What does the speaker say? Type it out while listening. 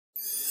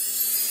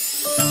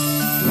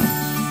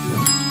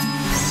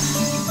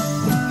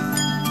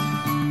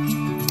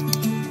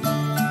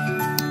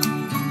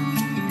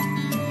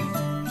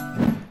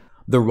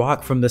The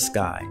Rock from the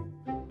Sky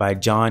by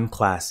John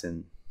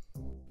Klassen.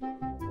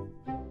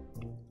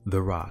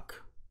 The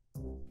Rock.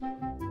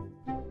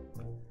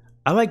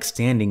 I like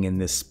standing in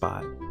this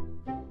spot.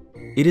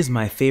 It is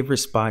my favorite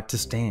spot to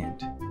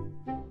stand.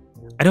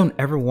 I don't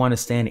ever want to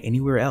stand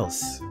anywhere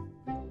else.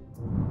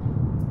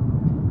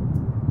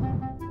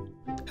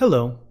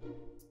 Hello.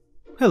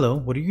 Hello,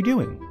 what are you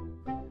doing?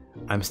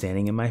 I'm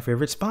standing in my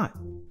favorite spot.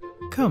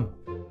 Come,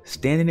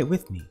 stand in it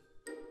with me.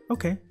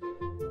 Okay.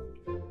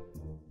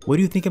 What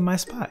do you think of my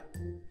spot?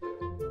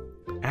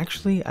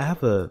 Actually, I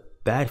have a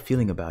bad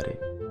feeling about it.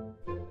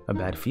 A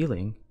bad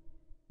feeling?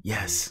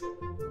 Yes.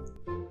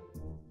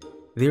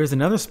 There is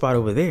another spot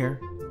over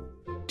there.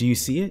 Do you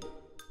see it?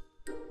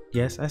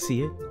 Yes, I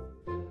see it.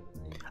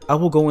 I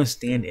will go and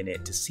stand in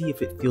it to see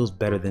if it feels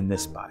better than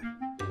this spot.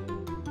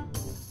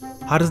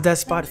 How does that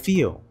spot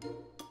feel?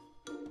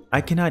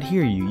 I cannot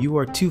hear you. You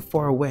are too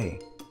far away.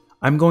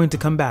 I'm going to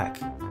come back.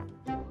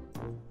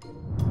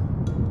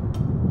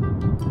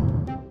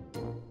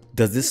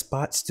 Does this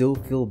spot still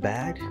feel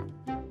bad?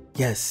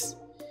 Yes,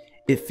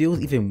 it feels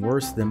even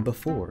worse than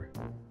before.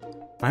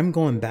 I'm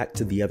going back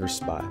to the other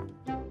spot.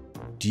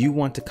 Do you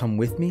want to come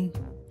with me?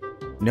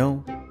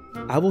 No,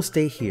 I will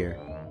stay here.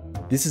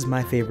 This is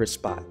my favorite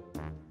spot.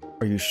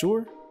 Are you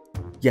sure?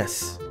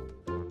 Yes.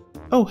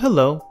 Oh,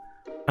 hello.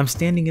 I'm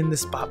standing in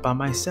this spot by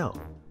myself.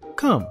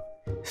 Come,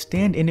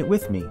 stand in it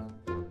with me.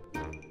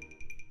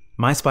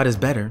 My spot is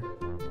better.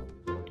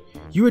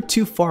 You are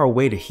too far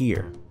away to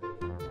hear.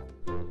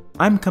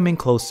 I'm coming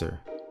closer.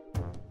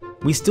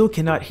 We still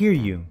cannot hear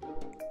you.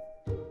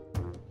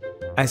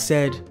 I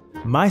said,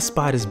 my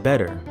spot is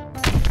better.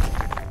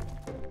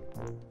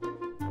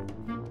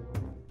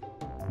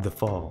 The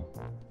fall.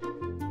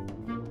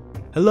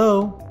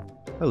 Hello?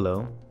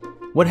 Hello?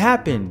 What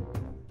happened?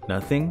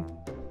 Nothing.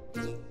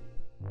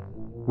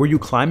 Were you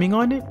climbing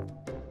on it?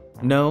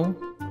 No.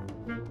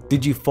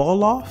 Did you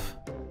fall off?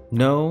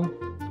 No.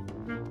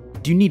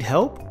 Do you need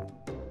help?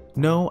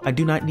 No, I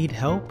do not need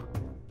help.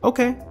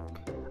 Okay.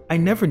 I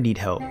never need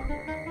help.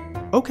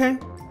 Okay.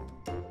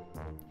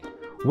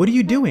 What are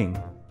you doing?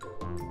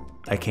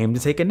 I came to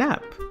take a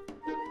nap.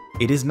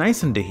 It is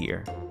nice under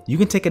here. You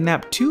can take a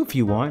nap too if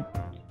you want.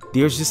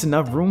 There's just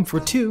enough room for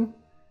two.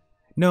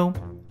 No,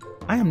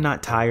 I am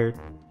not tired.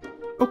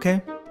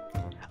 Okay.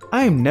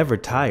 I am never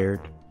tired.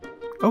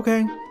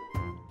 Okay.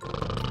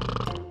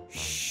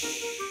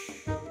 Shh.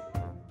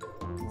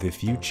 The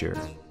future.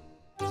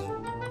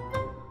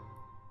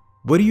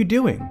 What are you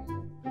doing?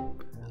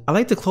 I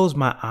like to close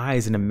my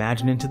eyes and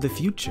imagine into the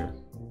future.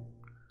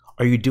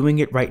 Are you doing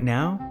it right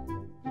now?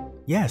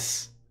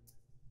 Yes.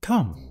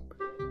 Come.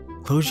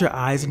 Close your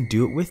eyes and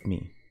do it with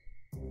me.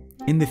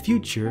 In the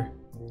future,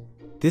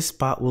 this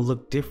spot will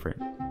look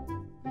different.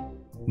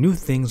 New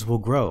things will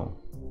grow.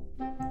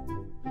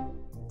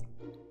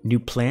 New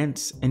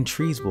plants and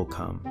trees will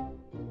come.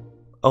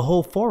 A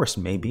whole forest,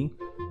 maybe.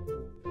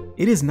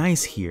 It is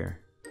nice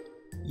here.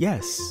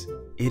 Yes,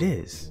 it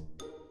is.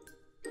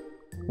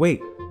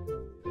 Wait,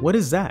 what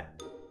is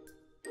that?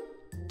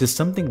 Does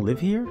something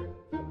live here?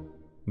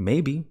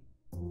 Maybe.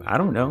 I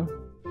don't know.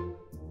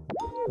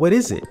 What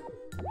is it?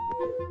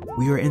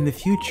 We are in the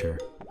future.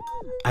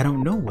 I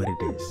don't know what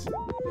it is.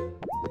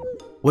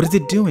 What is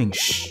it doing?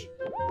 Shh.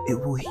 It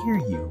will hear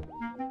you.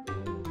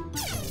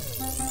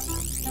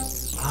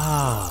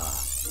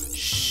 Ah.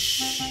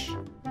 Shh.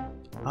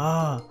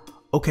 Ah.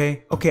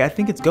 Okay, I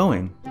think it's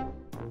going.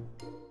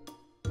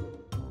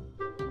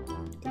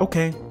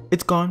 Okay,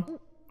 it's gone.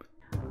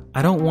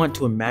 I don't want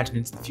to imagine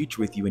into the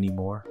future with you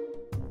anymore.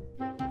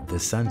 The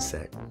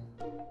sunset.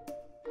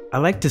 I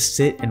like to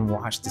sit and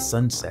watch the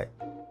sunset.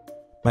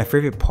 My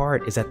favorite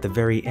part is at the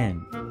very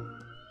end.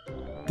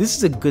 This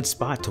is a good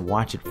spot to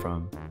watch it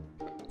from.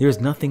 There's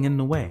nothing in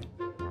the way.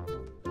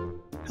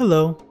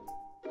 Hello.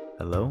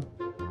 Hello.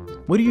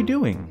 What are you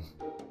doing?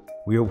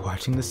 We are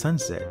watching the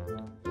sunset.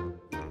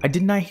 I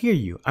did not hear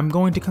you. I'm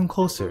going to come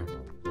closer.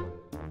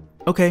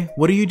 Okay,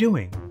 what are you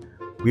doing?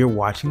 We are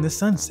watching the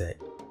sunset.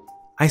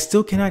 I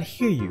still cannot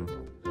hear you.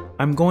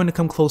 I'm going to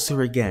come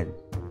closer again.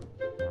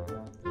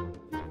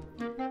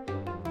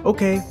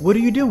 Okay, what are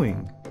you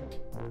doing?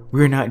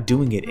 We are not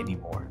doing it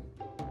anymore.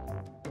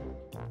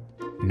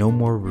 No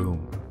more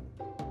room.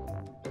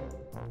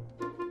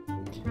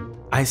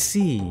 I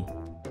see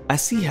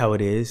how it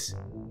is.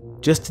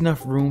 Just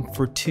enough room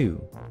for two.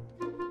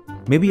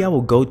 Maybe I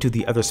will go to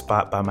the other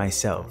spot by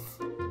myself.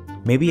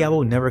 Maybe I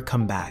will never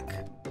come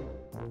back.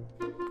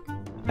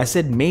 I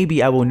said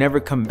maybe I will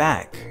never come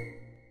back.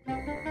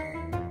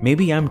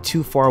 Maybe I'm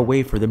too far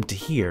away for them to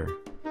hear.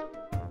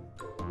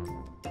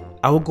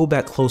 I will go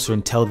back closer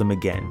and tell them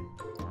again.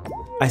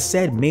 I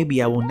said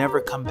maybe I will never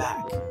come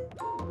back.